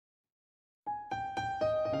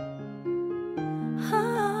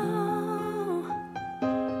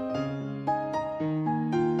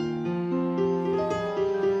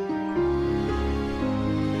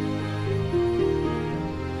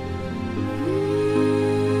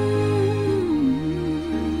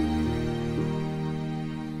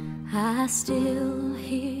still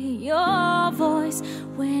hear your voice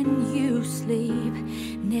when you sleep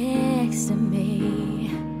next to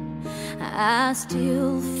me. I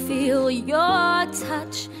still feel your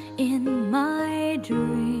touch in my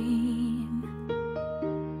dream.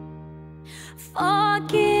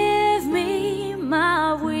 Forgive me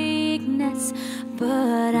my weakness,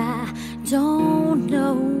 but I don't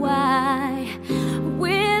know why.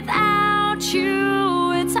 Without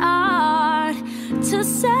you, it's hard to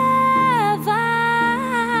survive.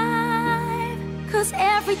 'Cause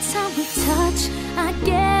every time we touch, I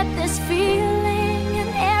get this feeling,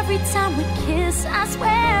 and every time we kiss, I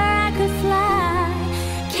swear I could fly.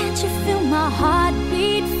 Can't you feel my heart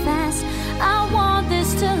beat fast? I want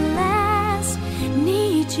this to last.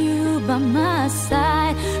 Need you by my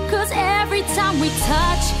side. 'Cause every time we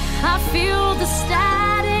touch, I feel the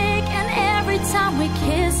static, and every time we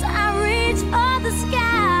kiss, I reach for the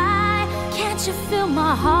sky. Can't you feel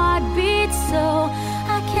my heart beat so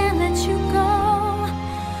I can't let you go?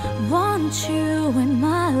 Want you in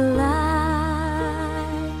my life.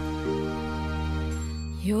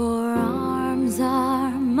 Your arms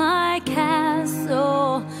are my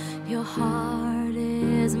castle, your heart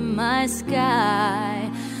is my sky.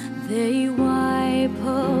 They wipe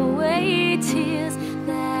away tears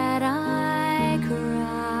that I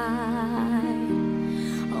cry.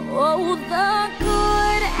 Oh, the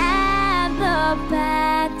good and the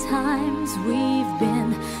bad times, we've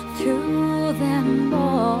been through them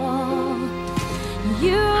all.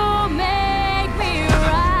 You make me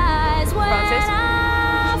rise when Francis?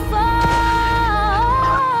 I fall.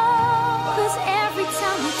 'Cause every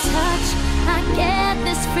time we touch, I get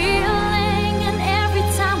this feeling, and every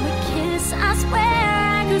time we kiss, I swear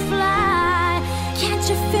I could fly. Can't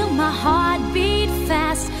you feel my heart beat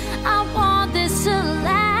fast? I want this to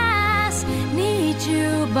last. Need you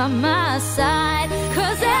by my side.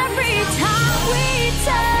 'Cause every time we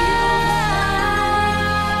touch,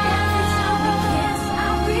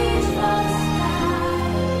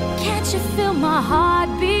 you feel my heart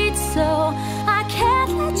beat so I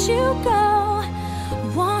can't let you go.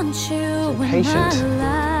 Want you in Patient, my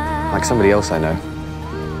life. like somebody else I know.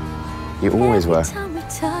 You always were.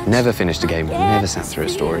 Never finished a game, never sat through a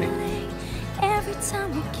story. Every time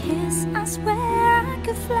we kiss, I swear I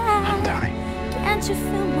could fly. I'm dying. Can't you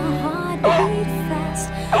feel my heart beat fast?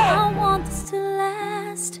 I want this to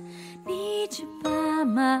last. Need you by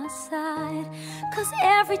my side. 'Cause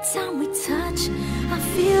every time we touch, I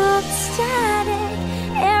feel the static.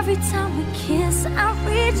 Every time we kiss, I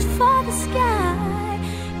reach for the sky.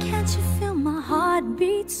 Can't you feel my heart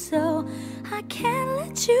beat so I can't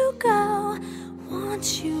let you go? Want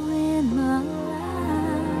you in